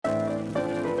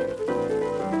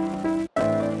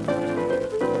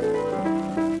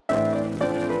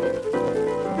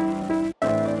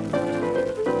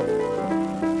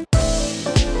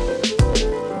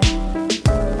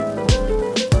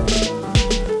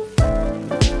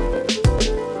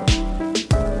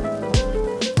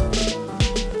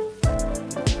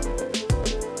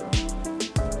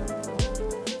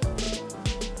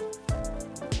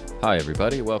Hi,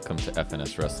 everybody. Welcome to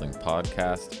FNS Wrestling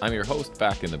Podcast. I'm your host,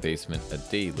 back in the basement a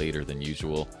day later than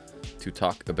usual to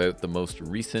talk about the most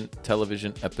recent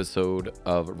television episode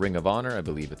of Ring of Honor. I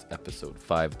believe it's episode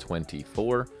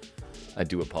 524. I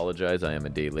do apologize. I am a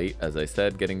day late, as I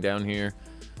said, getting down here.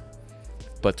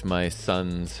 But my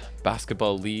son's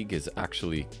basketball league is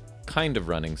actually kind of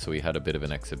running, so he had a bit of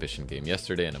an exhibition game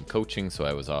yesterday, and I'm coaching, so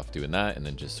I was off doing that and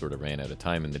then just sort of ran out of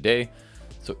time in the day.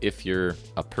 So if you're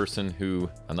a person who,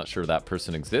 I'm not sure that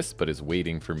person exists, but is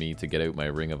waiting for me to get out my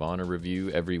Ring of Honor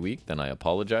review every week, then I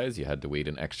apologize. You had to wait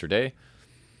an extra day.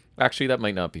 Actually, that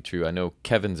might not be true. I know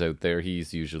Kevin's out there.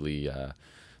 He's usually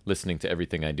listening to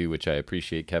everything I do, which I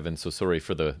appreciate, Kevin. So sorry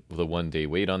for the 1 day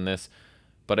wait on this.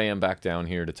 But I am back down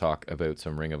here to talk about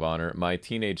some Ring of Honor. My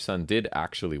teenage son did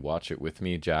actually watch it with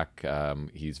me, Jack.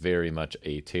 He's very much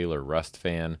a Taylor Rust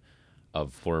fan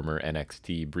of former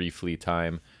NXT briefly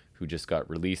time, who just got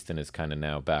released and is kind of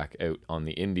now back out on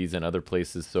the indies and other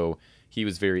places. So he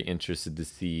was very interested to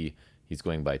see, he's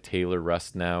going by Taylor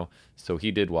Rust now. So he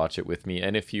did watch it with me.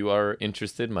 And if you are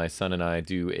interested, my son and I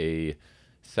do a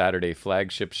Saturday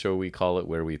flagship show, we call it,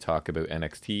 where we talk about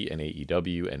NXT and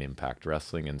AEW and Impact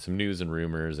Wrestling and some news and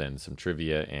rumors and some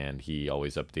trivia. And he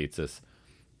always updates us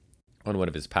on one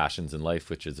of his passions in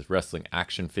life, which is wrestling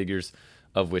action figures,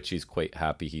 of which he's quite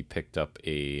happy. He picked up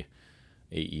a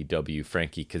AEW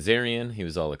Frankie Kazarian. He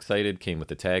was all excited, came with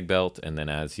the tag belt, and then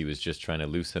as he was just trying to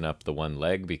loosen up the one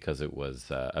leg because it was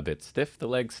a bit stiff, the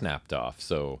leg snapped off.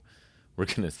 So we're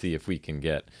going to see if we can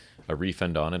get a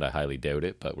refund on it. I highly doubt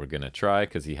it, but we're going to try,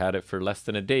 because he had it for less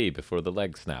than a day before the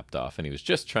leg snapped off, and he was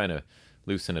just trying to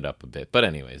loosen it up a bit. But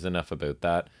anyways, enough about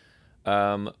that.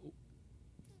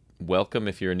 Welcome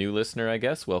if you're a new listener, I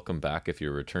guess. Welcome back if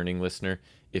you're a returning listener.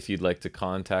 If you'd like to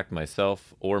contact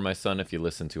myself or my son if you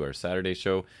listen to our Saturday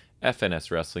show,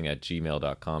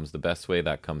 fnswrestling@gmail.com is the best way.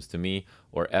 That comes to me,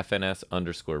 or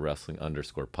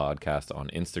fns_wrestling_podcast on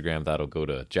Instagram. That'll go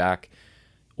to Jack.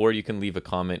 Or you can leave a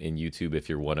comment in YouTube if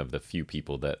you're one of the few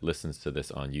people that listens to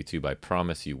this on YouTube. I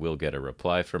promise you will get a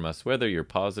reply from us, whether you're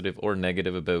positive or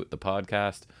negative about the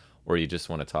podcast, or you just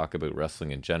want to talk about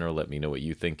wrestling in general. Let me know what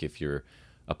you think. If you're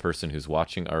a person who's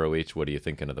watching ROH, what are you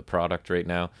thinking of the product right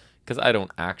now? Because I don't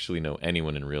actually know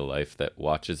anyone in real life that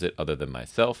watches it other than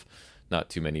myself. Not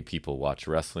too many people watch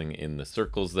wrestling in the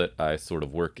circles that I sort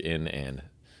of work in and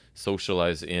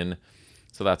socialize in.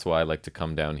 So that's why I like to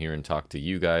come down here and talk to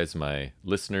you guys, my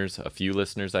listeners, a few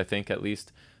listeners, I think at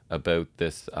least, about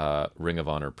this Ring of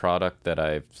Honor product that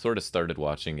I've sort of started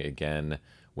watching again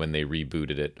when they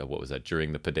rebooted it. What was that,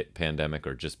 during the pandemic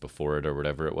or just before it or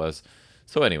whatever it was?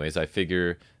 So anyways, I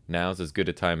figure now's as good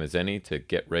a time as any to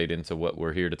get right into what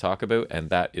we're here to talk about, and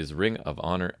that is Ring of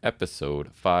Honor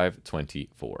episode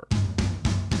 524.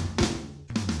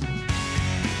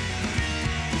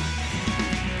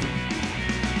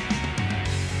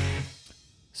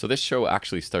 So this show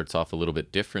actually starts off a little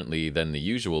bit differently than the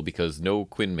usual, because no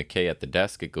Quinn McKay at the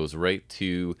desk. It goes right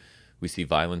to, we see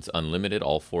Violence Unlimited.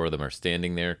 All four of them are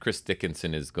standing there. Chris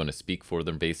Dickinson is going to speak for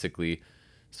them, basically.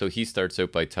 So he starts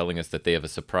out by telling us that they have a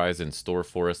surprise in store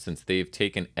for us since they've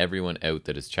taken everyone out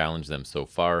that has challenged them so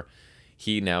far.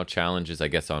 He now challenges, I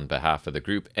guess on behalf of the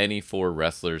group, any four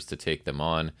wrestlers to take them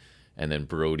on. And then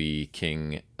Brody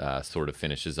King sort of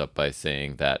finishes up by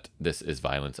saying that this is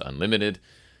Violence Unlimited.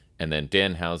 And then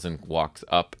Danhausen walks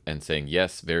up and saying,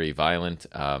 yes, very violent,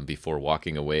 before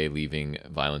walking away, leaving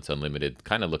Violence Unlimited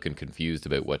kind of looking confused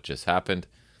about what just happened.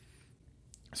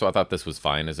 So I thought this was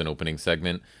fine as an opening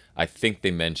segment. I think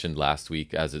they mentioned last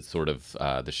week, as it sort of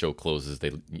the show closes,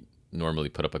 they normally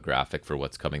put up a graphic for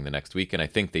what's coming the next week. And I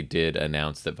think they did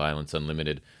announce that Violence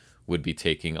Unlimited would be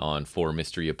taking on 4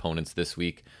 mystery opponents this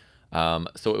week.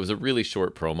 So it was a really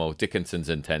short promo. Dickinson's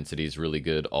intensity is really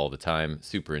good all the time.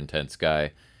 Super intense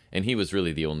guy. And he was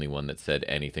really the only one that said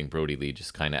anything. Brody Lee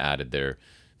just kind of added their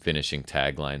finishing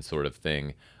tagline sort of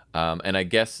thing. And I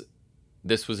guess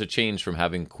this was a change from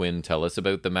having Quinn tell us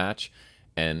about the match.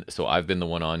 And so I've been the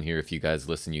one on here. If you guys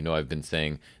listen, you know I've been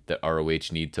saying that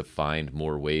ROH need to find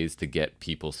more ways to get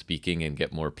people speaking and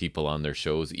get more people on their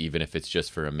shows, even if it's just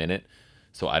for a minute.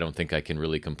 So I don't think I can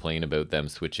really complain about them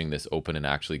switching this open and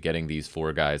actually getting these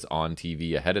 4 guys on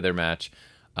TV ahead of their match,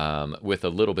 with a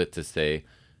little bit to say.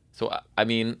 So, I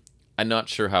mean, I'm not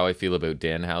sure how I feel about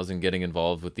Danhausen getting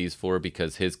involved with these 4,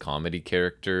 because his comedy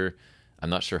character, I'm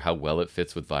not sure how well it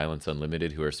fits with Violence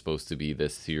Unlimited, who are supposed to be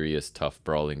this serious, tough,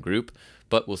 brawling group.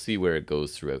 But we'll see where it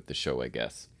goes throughout the show, I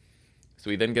guess. So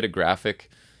we then get a graphic,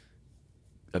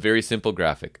 a very simple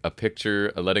graphic, a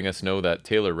picture letting us know that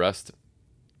Taylor Rust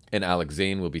and Alex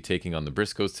Zane will be taking on the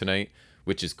Briscoes tonight,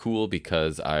 which is cool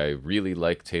because I really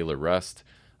like Taylor Rust.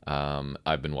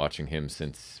 I've been watching him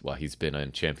since, well, he's been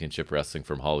in Championship Wrestling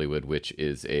from Hollywood, which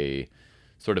is a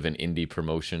sort of an indie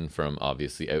promotion from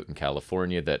obviously out in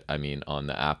California that, I mean, on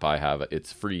the app I have,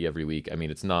 it's free every week. I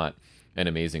mean, it's not an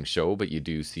amazing show, but you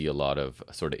do see a lot of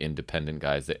sort of independent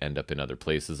guys that end up in other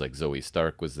places. Like Zoe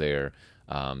Stark was there,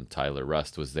 Tyler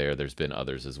Rust was there. There's been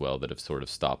others as well that have sort of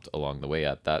stopped along the way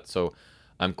at that. So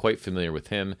I'm quite familiar with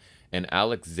him. And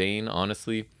Alex Zane,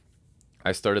 honestly,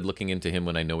 I started looking into him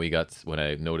when when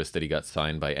I noticed that he got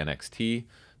signed by NXT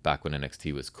back when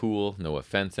NXT was cool. No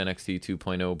offense, NXT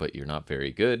 2.0, but you're not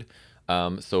very good.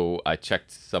 So I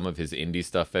checked some of his indie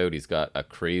stuff out. He's got a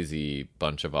crazy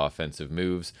bunch of offensive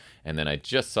moves, and then I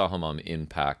just saw him on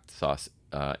Impact.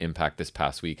 Impact this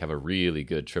past week have a really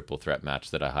good triple threat match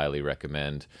that I highly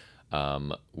recommend.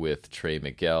 With Trey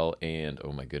Miguel and,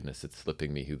 oh my goodness, it's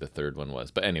slipping me who the third one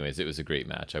was. But anyways, it was a great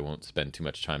match. I won't spend too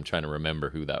much time trying to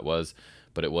remember who that was,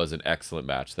 but it was an excellent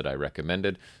match that I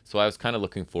recommended. So I was kind of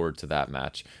looking forward to that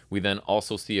match. We then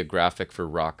also see a graphic for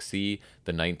Roxy,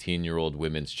 the 19-year-old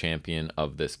women's champion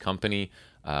of this company.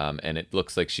 And it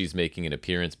looks like she's making an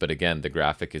appearance, but again, the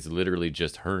graphic is literally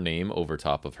just her name over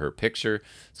top of her picture.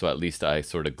 So at least I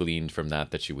sort of gleaned from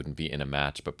that she wouldn't be in a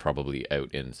match, but probably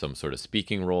out in some sort of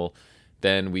speaking role.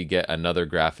 Then we get another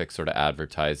graphic sort of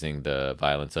advertising the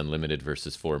Violence Unlimited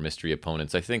versus 4 mystery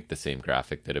opponents. I think the same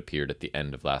graphic that appeared at the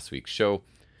end of last week's show.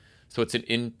 So it's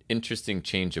an interesting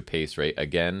change of pace, right?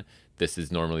 Again, this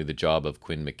is normally the job of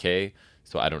Quinn McKay.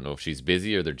 So I don't know if she's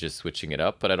busy or they're just switching it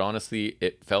up, but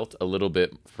it felt a little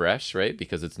bit fresh, right?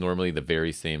 Because it's normally the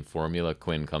very same formula.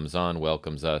 Quinn comes on,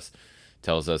 welcomes us,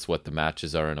 tells us what the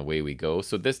matches are, and away we go.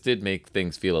 So this did make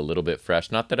things feel a little bit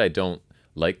fresh. Not that I don't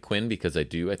like Quinn, because I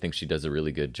do. I think she does a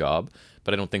really good job,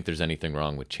 but I don't think there's anything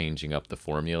wrong with changing up the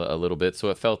formula a little bit. So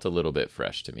it felt a little bit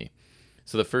fresh to me.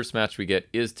 So the first match we get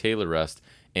is Taylor Rust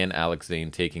and Alex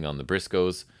Zane taking on the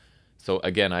Briscoes. So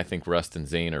again, I think Rust and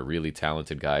Zane are really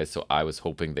talented guys, so I was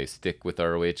hoping they stick with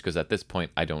ROH, because at this point,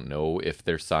 I don't know if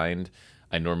they're signed.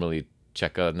 I normally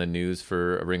check on the news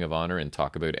for Ring of Honor and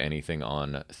talk about anything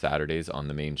on Saturdays on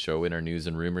the main show in our news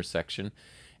and rumors section.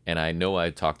 And I know I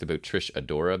talked about Trish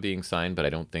Adora being signed, but I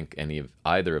don't think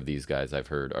either of these guys I've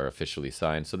heard are officially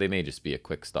signed, so they may just be a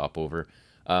quick stopover.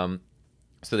 So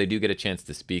they do get a chance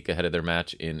to speak ahead of their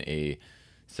match in a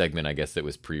segment, I guess, that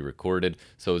was pre-recorded.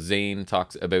 So Zayn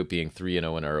talks about being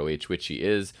 3-0 in ROH, which he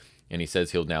is, and he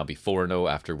says he'll now be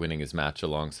 4-0 after winning his match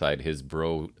alongside his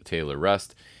bro Taylor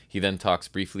Rust. He then talks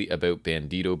briefly about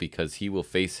Bandito because he will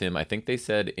face him, I think they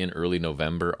said in early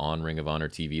November on Ring of Honor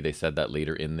TV. They said that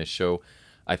later in this show.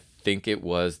 I think it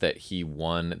was that he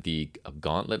won the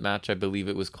gauntlet match, I believe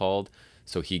it was called.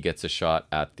 So he gets a shot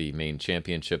at the main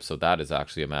championship. So that is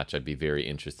actually a match I'd be very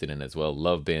interested in as well.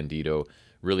 Love Bandito.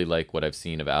 Really like what I've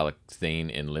seen of Alex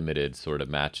Zane in limited sort of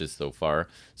matches so far.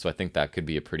 So I think that could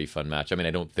be a pretty fun match. I mean,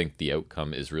 I don't think the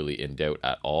outcome is really in doubt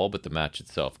at all, but the match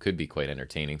itself could be quite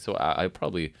entertaining. So I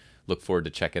probably look forward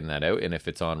to checking that out. And if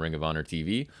it's on Ring of Honor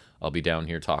TV, I'll be down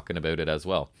here talking about it as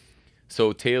well.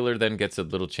 So Taylor then gets a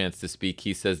little chance to speak.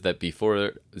 He says that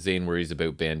before Zayn worries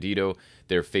about Bandito,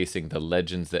 they're facing the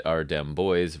legends that are dem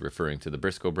boys, referring to the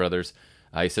Briscoe brothers.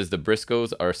 He says the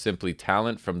Briscoes are simply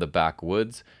talent from the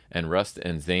backwoods, and Rust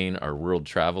and Zayn are world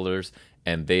travelers,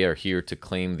 and they are here to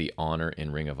claim the honor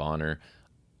in Ring of Honor.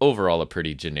 Overall, a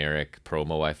pretty generic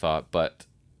promo, I thought, but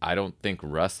I don't think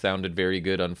Rust sounded very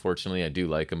good, unfortunately. I do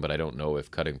like him, but I don't know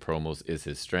if cutting promos is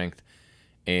his strength.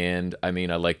 And I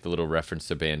mean, I like the little reference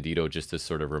to Bandito just to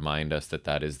sort of remind us that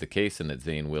that is the case and that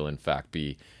Zayn will, in fact,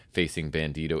 be facing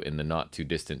Bandito in the not too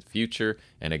distant future.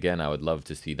 And again, I would love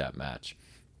to see that match.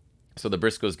 So the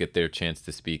Briscoes get their chance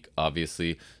to speak,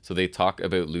 obviously. So they talk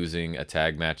about losing a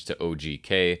tag match to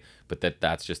OGK, but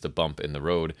that's just a bump in the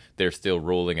road. They're still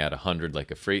rolling at 100 like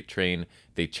a freight train.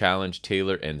 They challenge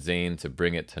Taylor and Zayn to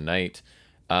bring it tonight.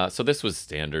 So this was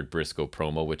standard Briscoe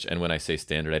promo, and when I say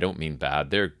standard, I don't mean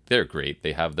bad. They're great.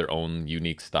 They have their own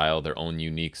unique style, their own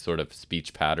unique sort of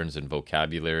speech patterns and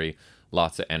vocabulary,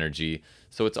 lots of energy.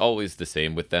 So it's always the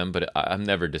same with them, but I'm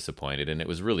never disappointed, and it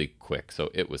was really quick, so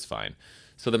it was fine.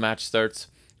 So the match starts.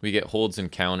 We get holds and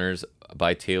counters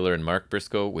by Taylor and Mark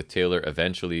Briscoe, with Taylor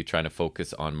eventually trying to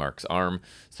focus on Mark's arm.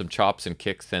 Some chops and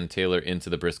kicks send Taylor into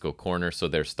the Briscoe corner, so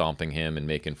they're stomping him and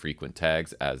making frequent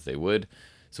tags, as they would.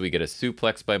 So we get a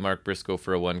suplex by Mark Briscoe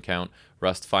for a 1 count.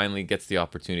 Rust finally gets the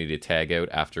opportunity to tag out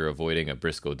after avoiding a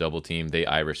Briscoe double team. They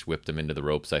Irish whipped him into the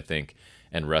ropes, I think,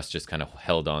 and Rust just kind of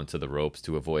held on to the ropes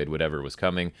to avoid whatever was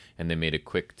coming, and they made a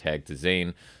quick tag to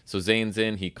Zayn. So Zayn's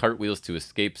in, he cartwheels to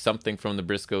escape something from the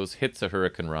Briscoes, hits a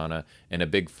Hurricane Rana, and a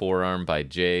big forearm by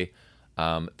Jay.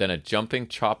 Then a jumping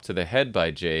chop to the head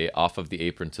by Jay off of the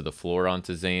apron to the floor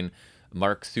onto Zayn.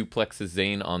 Mark suplexes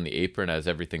Zayn on the apron as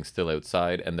everything's still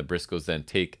outside, and the Briscoes then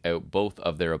take out both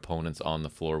of their opponents on the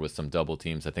floor with some double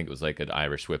teams. I think it was like an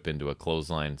Irish whip into a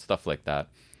clothesline, stuff like that.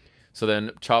 So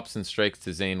then chops and strikes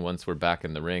to Zayn once we're back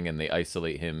in the ring, and they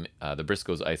isolate him. The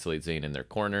Briscoes isolate Zayn in their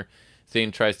corner.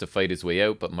 Zayn tries to fight his way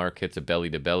out, but Mark hits a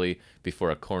belly-to-belly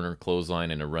before a corner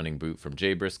clothesline and a running boot from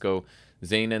Jay Briscoe.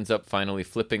 Zayn ends up finally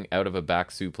flipping out of a back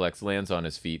suplex, lands on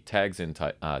his feet, tags in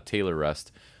Taylor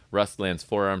Rust. Rust lands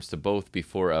forearms to both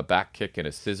before a back kick and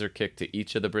a scissor kick to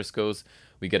each of the Briscoes.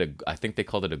 We get I think they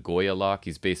called it a Goya lock.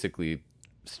 He's basically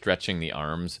stretching the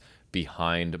arms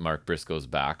behind Mark Briscoe's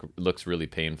back. It looks really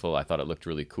painful. I thought it looked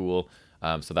really cool.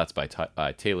 So that's by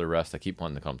Taylor Rust. I keep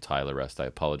wanting to call him Tyler Rust. I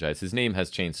apologize. His name has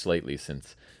changed slightly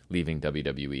since leaving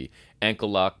WWE. Ankle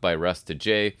lock by Rust to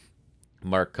Jay.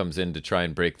 Mark comes in to try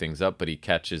and break things up, but he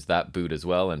catches that boot as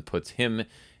well and puts him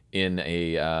in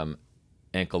a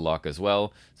ankle lock as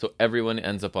well. So everyone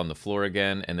ends up on the floor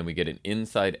again, and then we get an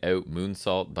inside-out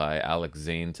moonsault by Alex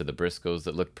Zane to the Briscoes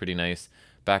that looked pretty nice.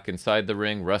 Back inside the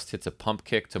ring, Rust hits a pump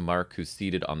kick to Mark, who's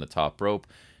seated on the top rope,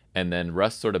 and then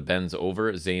Rust sort of bends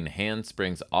over. Zane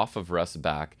handsprings off of Rust's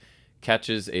back,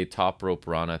 catches a top rope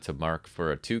Rana to Mark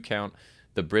for a 2 count.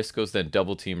 The Briscoes then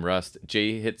double team Rust.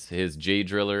 Jay hits his Jay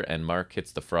Driller, and Mark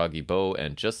hits the Froggy Bow,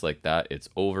 and just like that, it's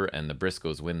over, and the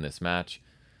Briscoes win this match.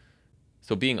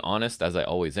 So being honest, as I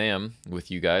always am with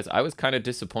you guys, I was kind of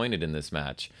disappointed in this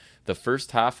match. The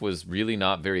first half was really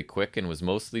not very quick and was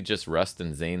mostly just Rust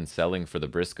and Zayn selling for the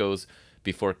Briscoes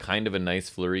before kind of a nice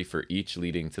flurry for each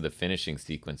leading to the finishing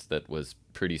sequence that was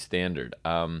pretty standard.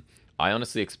 I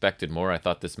honestly expected more. I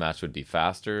thought this match would be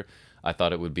faster. I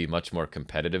thought it would be much more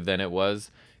competitive than it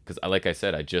was. Because, like I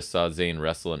said, I just saw Zayn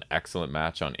wrestle an excellent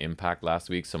match on Impact last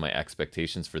week, so my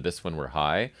expectations for this one were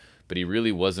high. But he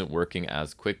really wasn't working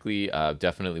as quickly.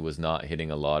 Definitely was not hitting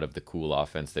a lot of the cool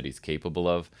offense that he's capable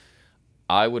of.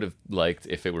 I would have liked,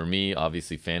 if it were me,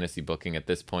 obviously fantasy booking at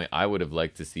this point, I would have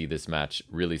liked to see this match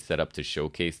really set up to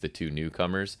showcase the two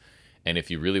newcomers. And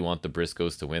if you really want the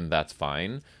Briscoes to win, that's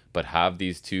fine. But have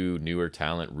these two newer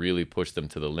talent really push them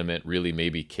to the limit, really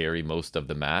maybe carry most of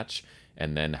the match,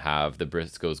 and then have the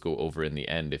Briscoes go over in the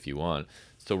end if you want.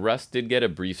 So Rust did get a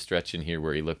brief stretch in here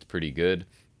where he looked pretty good.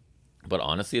 But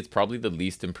honestly, it's probably the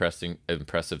least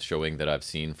impressive showing that I've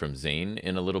seen from Zayn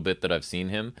in a little bit that I've seen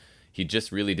him. He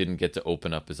just really didn't get to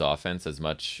open up his offense as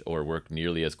much or work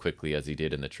nearly as quickly as he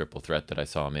did in the triple threat that I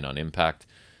saw him in on Impact.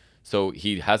 So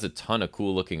he has a ton of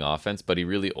cool looking offense, but he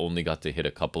really only got to hit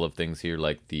a couple of things here,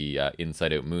 like the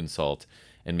inside out moonsault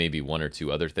and maybe 1 or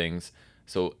 2 other things.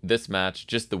 So this match,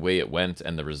 just the way it went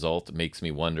and the result, makes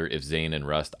me wonder if Zayn and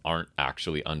Rust aren't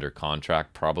actually under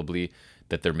contract, probably,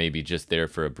 that they're maybe just there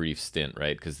for a brief stint,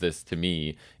 right? Because this, to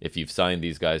me, if you've signed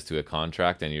these guys to a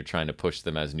contract and you're trying to push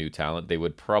them as new talent, they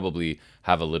would probably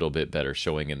have a little bit better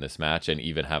showing in this match and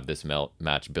even have this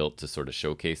match built to sort of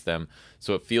showcase them.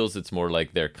 So it feels it's more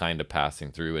like they're kind of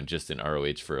passing through and just in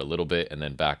ROH for a little bit and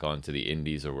then back onto the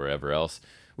indies or wherever else,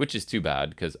 which is too bad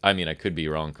because, I mean, I could be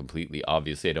wrong completely.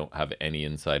 Obviously, I don't have any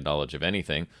inside knowledge of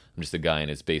anything. I'm just a guy in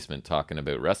his basement talking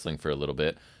about wrestling for a little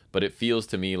bit. But it feels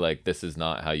to me like this is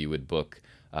not how you would book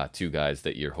 2 guys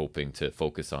that you're hoping to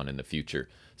focus on in the future.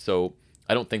 So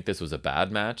I don't think this was a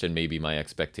bad match, and maybe my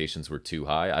expectations were too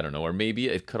high. I don't know. Or maybe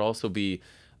it could also be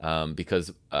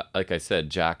because, like I said,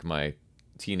 Jack, my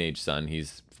teenage son,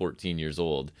 he's 14 years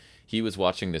old. He was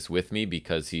watching this with me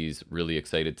because he's really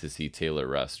excited to see Taylor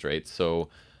Rust, right? So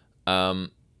I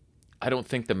don't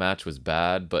think the match was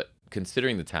bad, but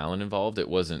considering the talent involved, it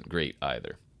wasn't great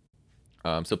either.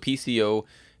 So PCO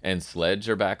and Sledge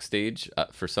are backstage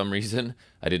for some reason.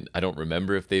 I don't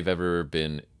remember if they've ever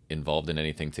been involved in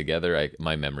anything together.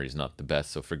 My memory's not the best,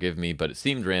 so forgive me, but it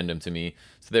seemed random to me.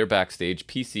 So they're backstage.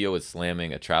 PCO is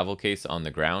slamming a travel case on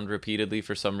the ground repeatedly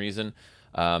for some reason.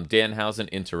 Danhausen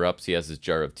interrupts. He has his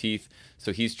jar of teeth,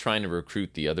 so he's trying to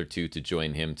recruit the other 2 to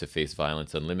join him to face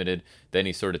Violence Unlimited. Then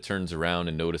he sort of turns around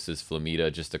and notices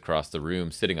Flamita just across the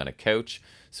room sitting on a couch,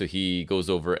 so he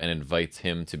goes over and invites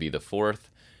him to be the 4th.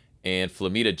 And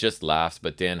Flamita just laughs,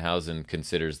 but Danhausen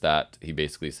considers that, he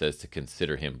basically says to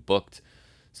consider him booked.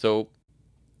 So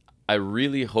I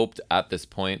really hoped at this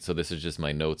point, so this is just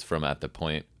my notes from at the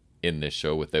point in this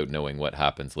show without knowing what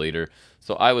happens later.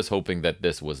 So I was hoping that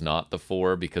this was not the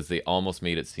 4 because they almost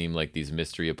made it seem like these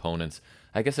mystery opponents,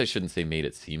 I guess I shouldn't say made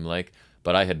it seem like,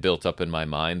 but I had built up in my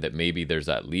mind that maybe there's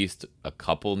at least a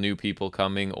couple new people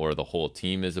coming, or the whole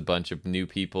team is a bunch of new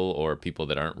people, or people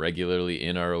that aren't regularly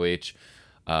in ROH.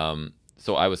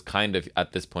 So I was kind of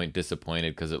at this point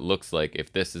disappointed because it looks like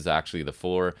if this is actually the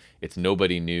 4, it's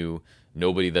nobody new,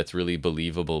 nobody that's really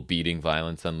believable beating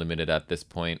Violence Unlimited at this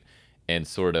point, and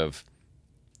sort of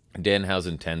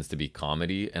Danhausen tends to be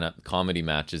comedy, and comedy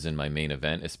matches in my main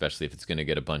event, especially if it's going to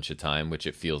get a bunch of time, which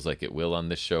it feels like it will on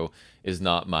this show, is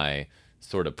not my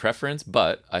sort of preference.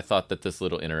 But I thought that this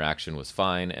little interaction was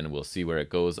fine, and we'll see where it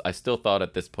goes. I still thought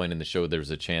at this point in the show there's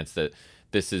a chance that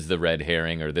this is the red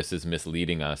herring or this is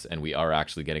misleading us, and we are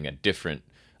actually getting a different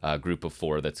group of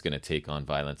four that's going to take on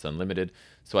Violence Unlimited.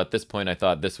 So at this point, I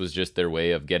thought this was just their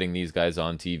way of getting these guys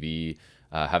on TV,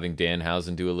 having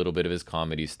Danhausen do a little bit of his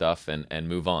comedy stuff and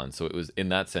move on. So it was, in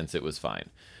that sense, it was fine.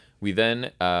 We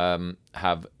then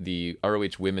have the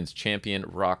ROH Women's Champion,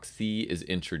 Roxy, is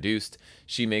introduced.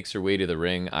 She makes her way to the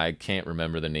ring. I can't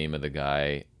remember the name of the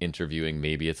guy interviewing.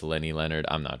 Maybe it's Lenny Leonard.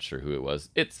 I'm not sure who it was.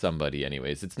 It's somebody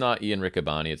anyways. It's not Ian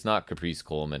Riccaboni. It's not Caprice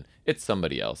Coleman. It's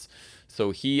somebody else. So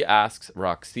he asks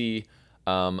Roxy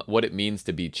what it means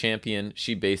to be champion.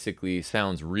 She basically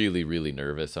sounds really, really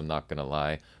nervous. I'm not going to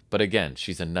lie. But again,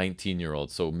 she's a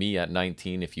 19-year-old. So me at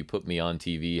 19, if you put me on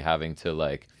TV having to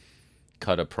like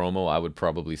cut a promo, I would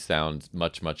probably sound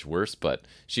much, much worse, but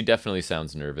she definitely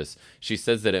sounds nervous. She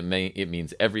says that it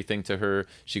means everything to her.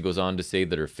 She goes on to say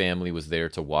that her family was there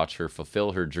to watch her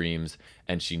fulfill her dreams,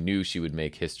 and she knew she would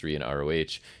make history in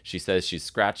ROH. She says she's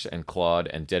scratched and clawed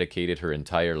and dedicated her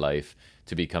entire life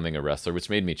to becoming a wrestler, which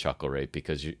made me chuckle, right?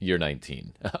 Because you're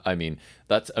 19. I mean,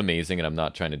 that's amazing, and I'm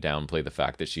not trying to downplay the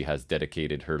fact that she has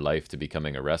dedicated her life to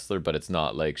becoming a wrestler, but it's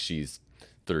not like she's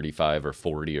 35 or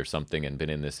 40 or something and been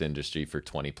in this industry for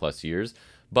 20 plus years.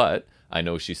 But I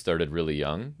know she started really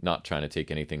young, not trying to take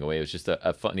anything away. It was just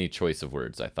a funny choice of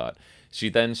words, I thought. She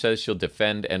then says she'll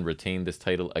defend and retain this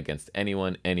title against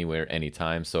anyone, anywhere,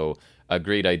 anytime. So a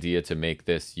great idea to make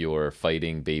this your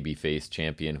fighting babyface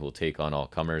champion who'll take on all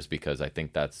comers, because I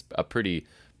think that's a pretty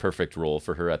perfect role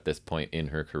for her at this point in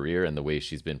her career and the way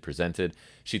she's been presented.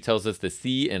 She tells us the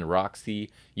C in Roxy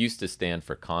used to stand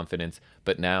for confidence,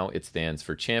 but now it stands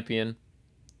for champion.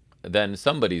 Then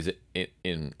somebody's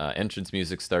in entrance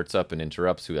music starts up and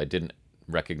interrupts, who I didn't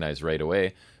recognize right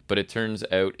away, but it turns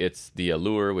out it's the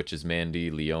Allure, which is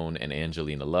Mandy, Leon, and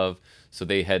Angelina Love. So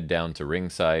they head down to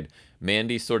ringside.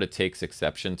 Mandy sort of takes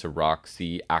exception to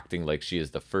Roxy acting like she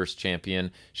is the first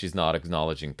champion. She's not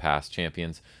acknowledging past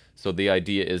champions. So the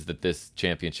idea is that this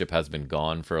championship has been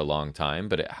gone for a long time,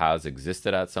 but it has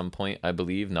existed at some point, I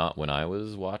believe. Not when I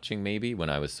was watching, maybe, when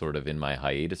I was sort of in my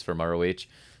hiatus from ROH.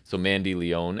 So Mandy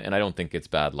Leon, and I don't think it's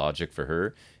bad logic for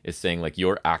her, is saying like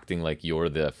you're acting like you're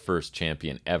the first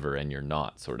champion ever and you're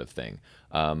not, sort of thing.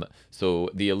 So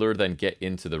the Allure then get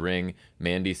into the ring.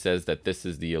 Mandy says that this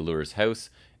is the Allure's house,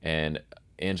 and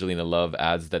Angelina Love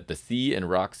adds that the C in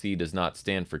Roxy does not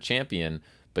stand for champion,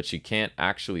 but she can't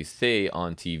actually say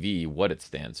on TV what it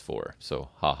stands for. So,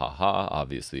 ha ha ha,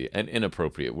 obviously an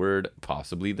inappropriate word,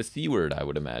 possibly the C word, I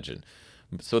would imagine.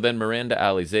 So then Miranda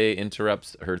Alizé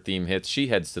interrupts, her theme hits, she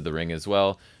heads to the ring as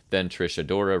well. Then Trish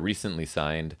Adora, recently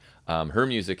signed, her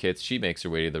music hits, she makes her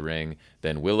way to the ring.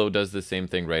 Then Willow does the same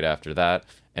thing right after that.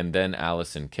 And then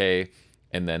Allison Kay.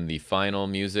 And then the final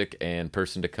music and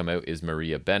person to come out is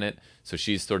Maria Bennett. So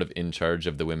she's sort of in charge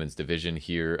of the women's division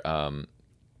here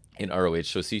in ROH.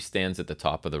 So she stands at the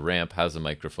top of the ramp, has a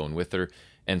microphone with her,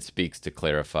 and speaks to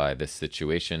clarify this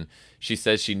situation. She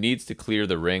says she needs to clear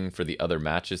the ring for the other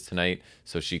matches tonight.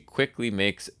 So she quickly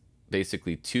makes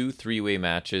basically 2 three-way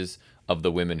matches of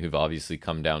the women who've obviously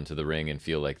come down to the ring and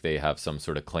feel like they have some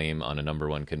sort of claim on a number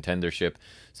one contendership.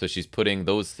 So she's putting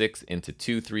those 6 into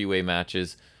 2 three-way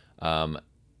matches.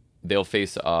 They'll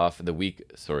face off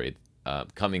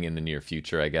coming in the near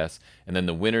future, I guess. And then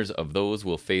the winners of those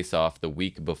will face off the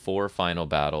week before Final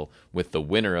Battle, with the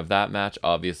winner of that match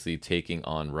obviously taking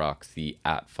on Roxy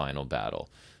at Final Battle.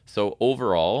 So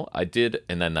overall,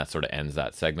 and then that sort of ends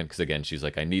that segment, because again, she's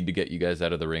like, I need to get you guys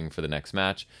out of the ring for the next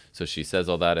match. So she says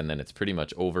all that, and then it's pretty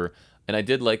much over. And I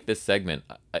did like this segment.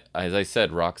 As I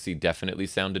said, Roxy definitely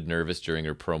sounded nervous during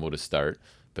her promo to start,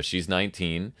 but she's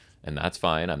 19, and that's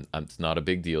fine. It's not a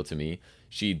big deal to me.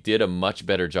 She did a much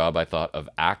better job, I thought, of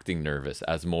acting nervous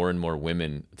as more and more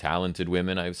women, talented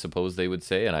women, I suppose they would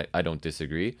say, and I don't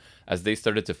disagree, as they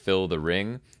started to fill the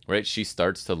ring, right? She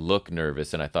starts to look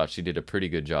nervous, and I thought she did a pretty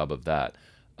good job of that.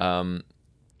 And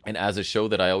as a show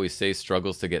that I always say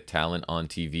struggles to get talent on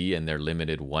TV in their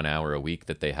limited 1 hour a week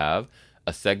that they have,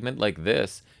 a segment like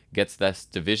this gets this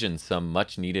division some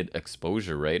much needed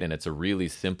exposure, right? And it's a really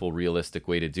simple, realistic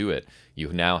way to do it.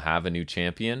 You now have a new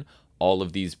champion. All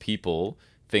of these people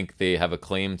think they have a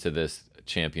claim to this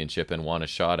championship and want a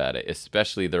shot at it.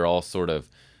 Especially, they're all sort of,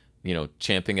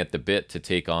 champing at the bit to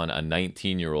take on a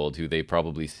 19-year-old who they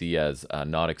probably see as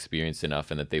not experienced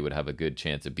enough and that they would have a good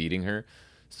chance of beating her.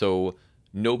 So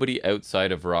nobody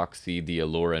outside of Roxy, the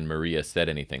Allure, and Maria said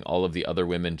anything. All of the other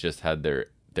women just had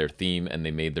their theme and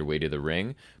they made their way to the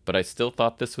ring. But I still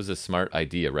thought this was a smart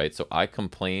idea, right? So I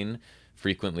complain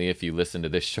frequently, if you listen to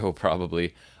this show,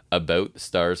 probably about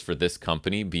stars for this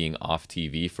company being off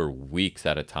TV for weeks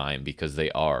at a time, because they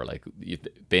are like,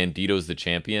 Bandito's the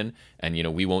champion, and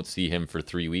we won't see him for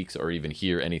 3 weeks or even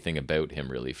hear anything about him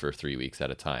really for 3 weeks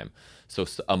at a time. So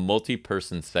a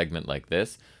multi-person segment like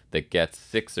this that gets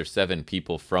 6 or 7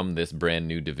 people from this brand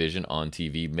new division on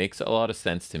TV makes a lot of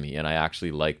sense to me, and I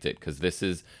actually liked it, because this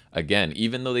is, again,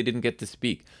 even though they didn't get to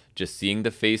speak, just seeing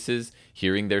the faces,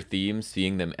 hearing their themes,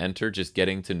 seeing them enter, just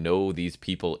getting to know these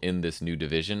people in this new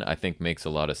division, I think makes a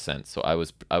lot of sense. So I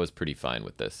was pretty fine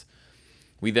with this.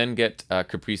 We then get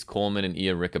Caprice Coleman and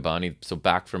Iya Riccaboni, so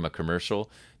back from a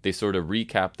commercial. They sort of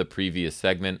recap the previous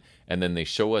segment, and then they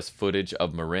show us footage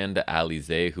of Miranda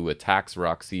Alizé, who attacks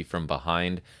Roxy from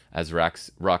behind as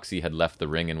Roxy had left the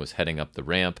ring and was heading up the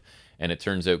ramp. And it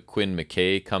turns out Quinn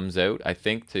McKay comes out, I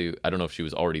think, I don't know if she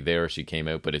was already there or she came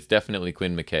out, but it's definitely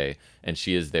Quinn McKay, and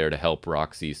she is there to help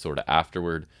Roxy sort of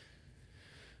afterward.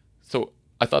 So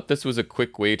I thought this was a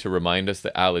quick way to remind us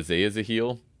that Alizé is a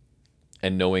heel,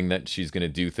 and knowing that she's going to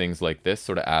do things like this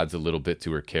sort of adds a little bit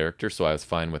to her character, so I was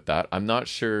fine with that. I'm not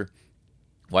sure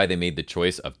why they made the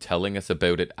choice of telling us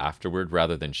about it afterward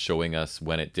rather than showing us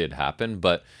when it did happen,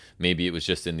 but maybe it was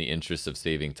just in the interest of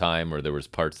saving time, or there was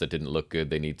parts that didn't look good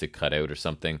they need to cut out or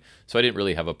something. So I didn't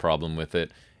really have a problem with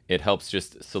it. It helps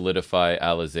just solidify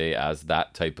Alizé as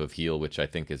that type of heel, which I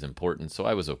think is important, so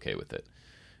I was okay with it.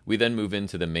 We then move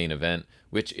into the main event,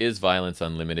 which is Violence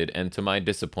Unlimited, and to my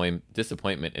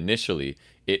disappointment initially,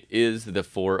 it is the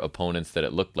 4 opponents that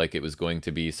it looked like it was going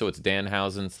to be. So it's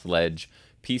Danhausen, Sledge,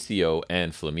 PCO,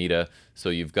 and Flamita. So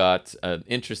you've got an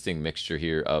interesting mixture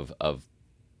here of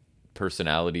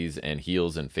personalities and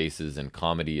heels and faces and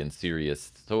comedy and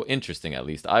serious. So interesting, at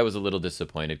least. I was a little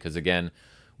disappointed because, again,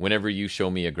 whenever you show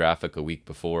me a graphic a week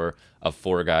before of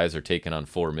 4 guys are taking on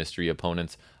 4 mystery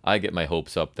opponents, I get my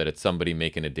hopes up that it's somebody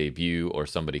making a debut or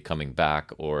somebody coming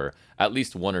back, or at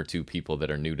least 1 or 2 people that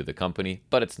are new to the company,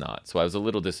 but it's not. So I was a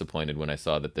little disappointed when I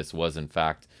saw that this was, in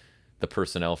fact, the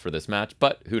personnel for this match,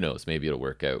 but who knows, maybe it'll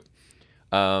work out.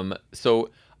 So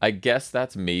I guess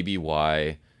that's maybe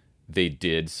why they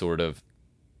did sort of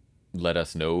let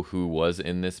us know who was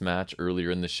in this match earlier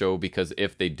in the show, because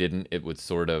if they didn't, it would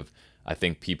sort of, I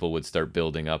think people would start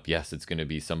building up, yes, it's going to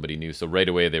be somebody new. So right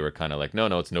away they were kind of like, no,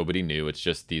 it's nobody new. It's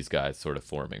just these guys sort of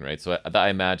forming, right? So I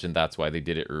imagine that's why they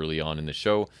did it early on in the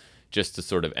show, just to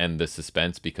sort of end the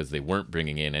suspense, because they weren't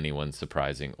bringing in anyone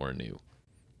surprising or new.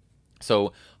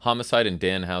 So Homicide and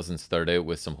Danhausen start out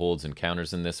with some holds and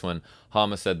counters in this one.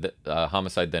 Homicide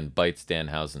then bites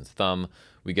Danhausen's thumb.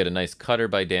 We get a nice cutter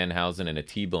by Danhausen and a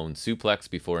T-bone suplex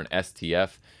before an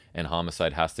STF, and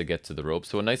Homicide has to get to the rope.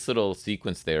 So a nice little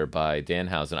sequence there by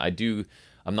Danhausen.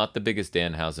 I'm not the biggest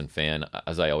Danhausen fan,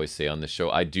 as I always say on this show.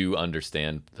 I do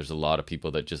understand there's a lot of people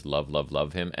that just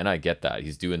love him, and I get that.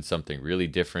 He's doing something really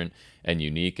different and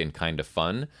unique and kind of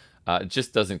fun. It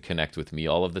just doesn't connect with me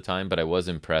all of the time, but I was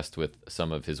impressed with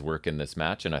some of his work in this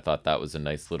match, and I thought that was a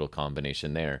nice little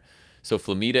combination there. So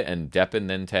Flamita and Deppen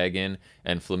then tag in,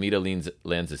 and Flamita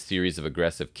lands a series of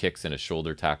aggressive kicks and a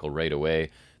shoulder tackle right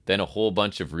away. Then a whole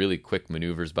bunch of really quick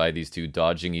maneuvers by these two,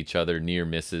 dodging each other, near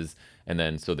misses, and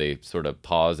then so they sort of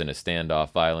pause in a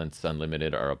standoff. Violence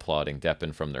Unlimited are applauding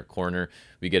Deppen from their corner.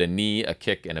 We get a knee, a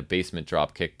kick, and a basement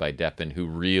drop kick by Deppen, who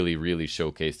really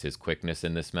showcased his quickness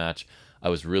in this match. I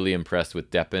was really impressed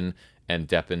with Deppen and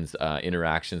Deppen's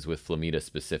interactions with Flamita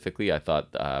specifically. I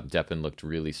thought Deppen looked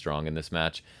really strong in this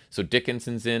match. So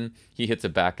Dickinson's in. He hits a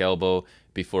back elbow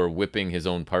before whipping his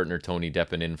own partner, Tony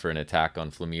Deppen, in for an attack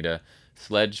on Flamita.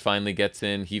 Sledge finally gets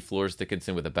in. He floors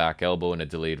Dickinson with a back elbow and a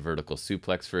delayed vertical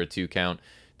suplex for a 2 count.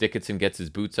 Dickinson gets his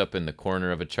boots up in the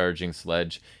corner of a charging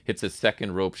Sledge, hits a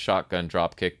second rope shotgun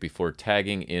dropkick before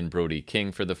tagging in Brody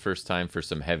King for the first time for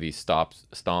some heavy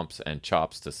stomps and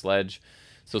chops to Sledge.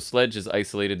 So Sledge is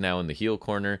isolated now in the heel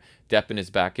corner. Deppen is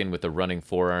back in with a running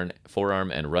forearm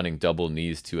and running double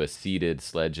knees to a seated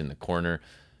Sledge in the corner.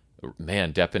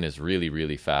 Man, Deppen is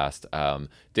really fast.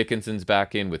 Dickinson's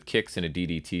back in with kicks and a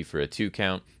DDT for a 2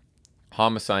 count.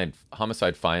 Homicide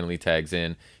finally tags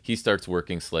in. He starts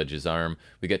working Sledge's arm.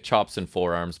 We get chops and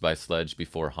forearms by Sledge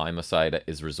before Homicide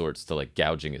resorts to like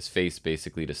gouging his face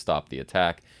basically to stop the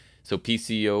attack. So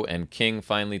PCO and King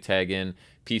finally tag in.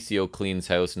 PCO cleans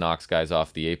house, knocks guys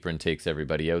off the apron, takes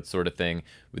everybody out sort of thing.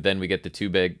 Then we get the 2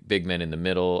 big men in the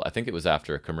middle. I think it was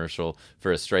after a commercial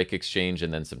for a strike exchange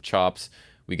and then some chops.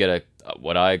 We get a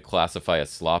what I classify as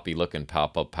sloppy looking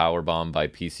pop-up power bomb by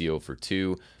PCO for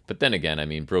 2. But then again, I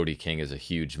mean, Brody King is a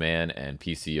huge man and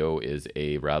PCO is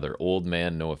a rather old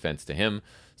man, no offense to him.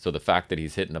 So the fact that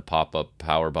he's hitting a pop-up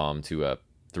power bomb to a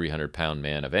 300-pound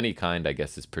man of any kind, I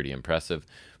guess, is pretty impressive.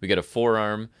 We get a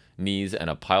forearm, knees, and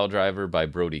a pile driver by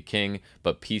Brody King,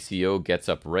 but PCO gets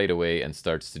up right away and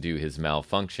starts to do his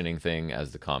malfunctioning thing,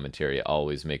 as the commentary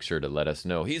always makes sure to let us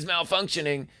know. He's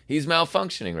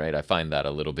malfunctioning, right? I find that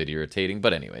a little bit irritating,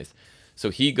 but anyways. So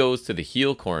he goes to the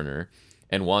heel corner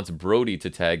and wants Brody to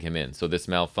tag him in. So this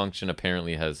malfunction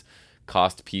apparently has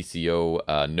cost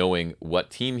PCO knowing what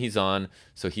team he's on.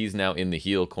 So he's now in the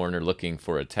heel corner looking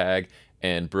for a tag,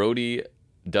 and Brody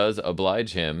does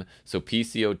oblige him. So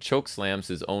PCO chokeslams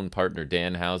his own partner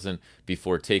Danhausen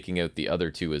before taking out the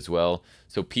other two as well.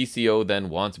 So PCO then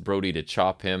wants Brody to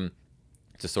chop him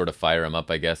to sort of fire him up,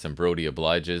 I guess, and Brody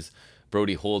obliges.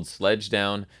 Brody holds Sledge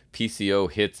down.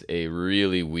 PCO hits a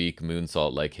really weak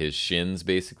moonsault, like his shins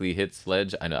basically hit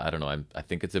Sledge. I don't know. I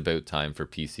think it's about time for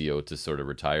PCO to sort of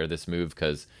retire this move,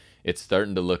 because it's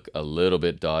starting to look a little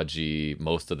bit dodgy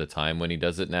most of the time when he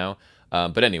does it now.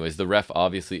 But anyways, the ref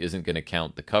obviously isn't going to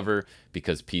count the cover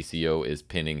because PCO is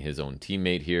pinning his own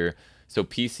teammate here. So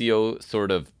PCO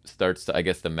sort of starts to, I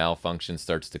guess the malfunction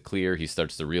starts to clear. He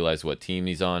starts to realize what team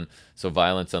he's on. So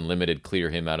Violence Unlimited clear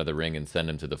him out of the ring and send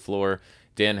him to the floor.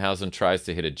 Danhausen tries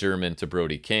to hit a German to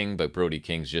Brody King, but Brody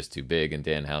King's just too big and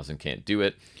Danhausen can't do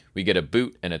it. We get a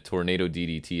boot and a tornado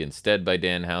DDT instead by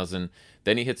Danhausen.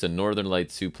 Then he hits a Northern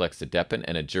Lights suplex to Deppen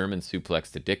and a German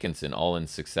suplex to Dickinson, all in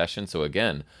succession. So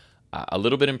again, a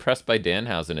little bit impressed by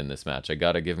Danhausen in this match. I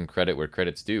gotta give him credit where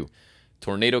credit's due.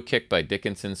 Tornado kick by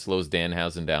Dickinson slows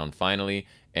Danhausen down finally,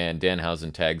 and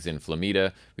Danhausen tags in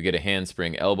Flamita. We get a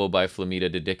handspring elbow by Flamita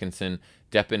to Dickinson.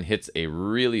 Deppen hits a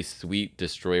really sweet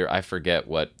destroyer. I forget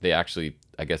what they actually,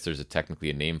 I guess there's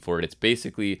technically a name for it. It's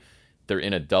basically they're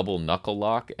in a double knuckle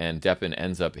lock, and Deppen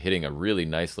ends up hitting a really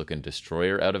nice looking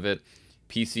destroyer out of it.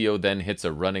 PCO then hits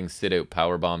a running sit-out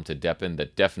powerbomb to Deppen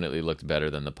that definitely looked better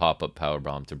than the pop-up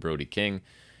powerbomb to Brody King.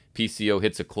 PCO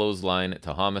hits a clothesline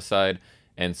to Homicide,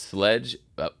 and Sledge,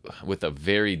 with a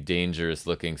very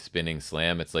dangerous-looking spinning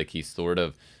slam. It's like he sort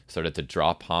of started to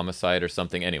drop Homicide or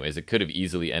something. Anyways, it could have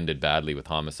easily ended badly with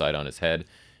Homicide on his head,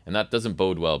 and that doesn't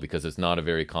bode well because it's not a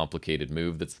very complicated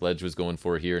move that Sledge was going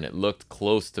for here, and it looked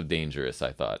close to dangerous,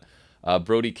 I thought.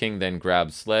 Brody King then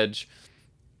grabs Sledge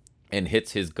and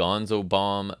hits his Gonzo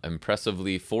bomb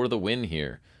impressively for the win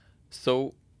here.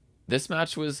 So this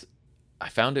match was, I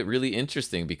found it really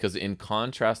interesting because in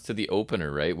contrast to the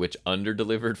opener, right, which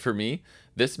under-delivered for me,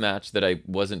 this match that I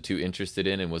wasn't too interested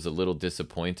in and was a little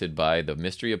disappointed by the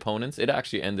mystery opponents, it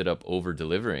actually ended up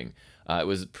over-delivering. It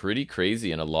was pretty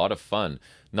crazy and a lot of fun.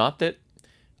 Not that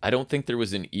I don't think there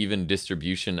was an even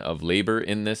distribution of labor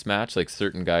in this match. Like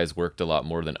certain guys worked a lot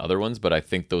more than other ones, but I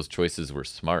think those choices were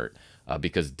smart.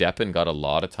 Because Deppen got a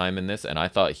lot of time in this, and I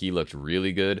thought he looked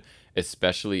really good,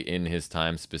 especially in his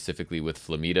time specifically with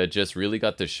Flamita. Just really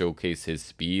got to showcase his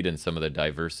speed and some of the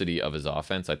diversity of his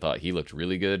offense. I thought he looked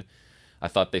really good. I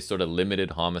thought they sort of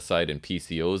limited Homicide and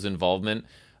PCO's involvement,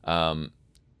 and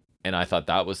I thought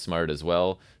that was smart as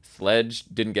well. Sledge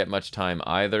didn't get much time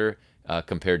either.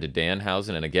 Compared to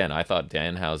Danhausen, and again, I thought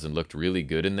Danhausen looked really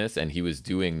good in this, and he was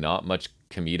doing not much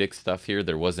comedic stuff here.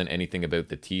 There wasn't anything about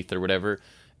the teeth or whatever.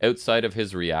 Outside of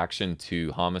his reaction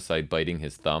to Homicide biting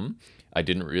his thumb, I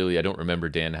don't remember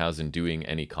Danhausen doing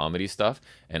any comedy stuff.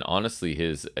 And honestly,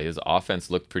 his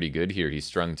offense looked pretty good here. He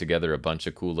strung together a bunch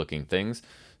of cool looking things.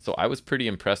 So I was pretty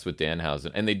impressed with Danhausen.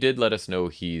 And they did let us know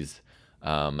he's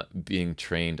being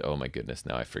trained. Oh my goodness,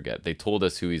 now I forget. They told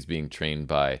us who he's being trained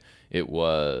by. It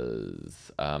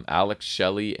was Alex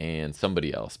Shelley and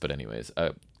somebody else. But anyways,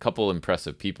 a couple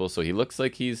impressive people. So he looks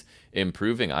like he's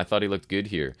improving. I thought he looked good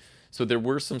here. So there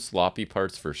were some sloppy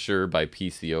parts for sure by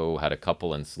PCO, had a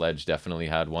couple, and Sledge definitely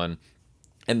had one.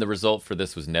 And the result for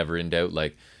this was never in doubt.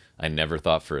 Like, I never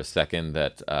thought for a second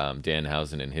that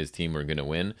Danhausen and his team were going to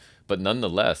win. But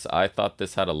nonetheless, I thought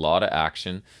this had a lot of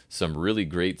action, some really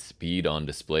great speed on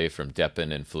display from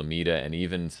Deppen and Flamita, and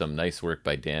even some nice work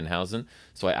by Danhausen.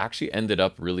 So I actually ended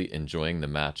up really enjoying the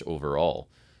match overall.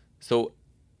 So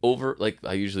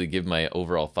I usually give my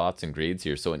overall thoughts and grades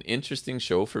here. So an interesting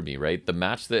show for me, right? The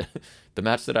match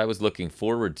that I was looking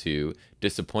forward to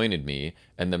disappointed me,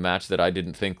 and the match that I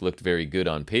didn't think looked very good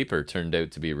on paper turned out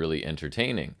to be really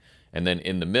entertaining. And then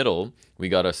in the middle, we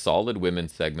got a solid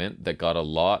women's segment that got a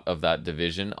lot of that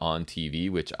division on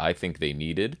TV, which I think they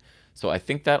needed. So I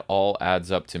think that all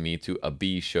adds up to me to a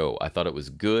B show. I thought it was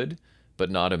good,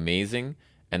 but not amazing.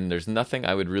 And there's nothing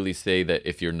I would really say that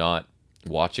if you're not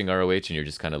watching ROH and you're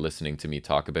just kind of listening to me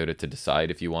talk about it to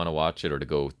decide if you want to watch it or to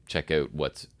go check out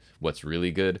what's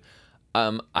really good.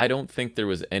 I don't think there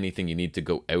was anything you need to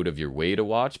go out of your way to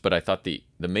watch, but I thought the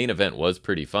main event was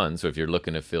pretty fun. So if you're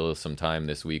looking to fill some time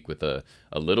this week with a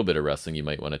little bit of wrestling, you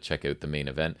might want to check out the main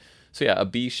event. So yeah, a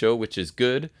B show, which is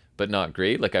good, but not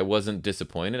great. Like, I wasn't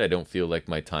disappointed. I don't feel like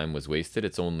my time was wasted.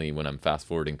 It's only when I'm fast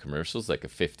forwarding commercials, like a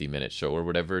 50-minute show or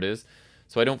whatever it is.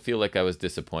 So I don't feel like I was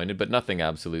disappointed, but nothing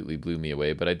absolutely blew me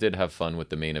away. But I did have fun with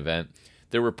the main event.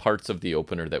 There were parts of the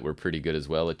opener that were pretty good as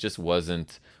well. It just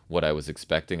wasn't what I was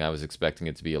expecting. I was expecting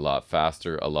it to be a lot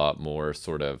faster, a lot more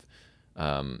sort of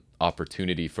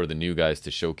opportunity for the new guys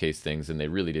to showcase things, and they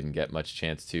really didn't get much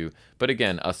chance to. But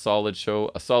again, a solid show,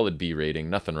 a solid B rating.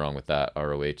 Nothing wrong with that,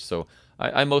 ROH. So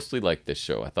I mostly liked this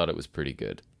show. I thought it was pretty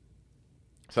good.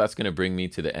 So that's going to bring me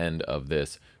to the end of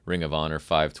this Ring of Honor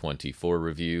 524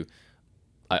 review.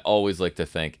 I always like to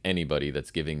thank anybody that's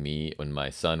giving me and my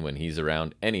son, when he's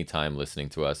around, any time listening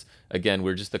to us. Again,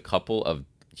 we're just a couple of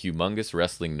humongous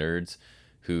wrestling nerds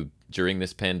who, during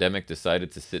this pandemic,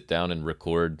 decided to sit down and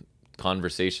record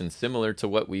conversations similar to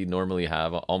what we normally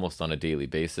have almost on a daily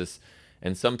basis.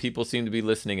 And some people seem to be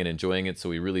listening and enjoying it, so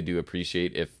we really do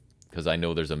appreciate because I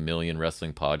know there's a million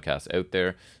wrestling podcasts out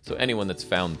there. So anyone that's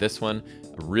found this one,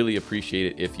 I really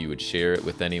appreciate it if you would share it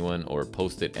with anyone or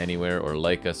post it anywhere or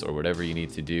like us or whatever you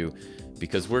need to do,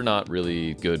 because we're not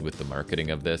really good with the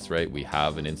marketing of this, right? We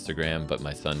have an Instagram, but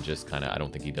my son just kind of, I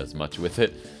don't think he does much with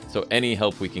it. So any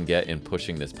help we can get in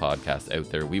pushing this podcast out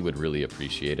there, we would really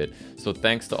appreciate it. So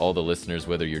thanks to all the listeners,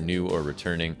 whether you're new or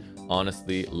returning.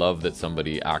 Honestly, love that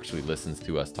somebody actually listens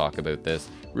to us talk about this.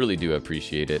 Really do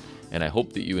appreciate it. And I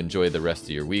hope that you enjoy the rest of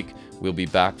your week. We'll be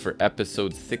back for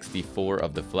episode 64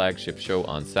 of the flagship show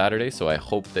on Saturday, so I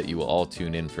hope that you will all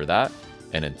tune in for that.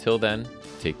 And until then,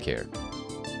 take care.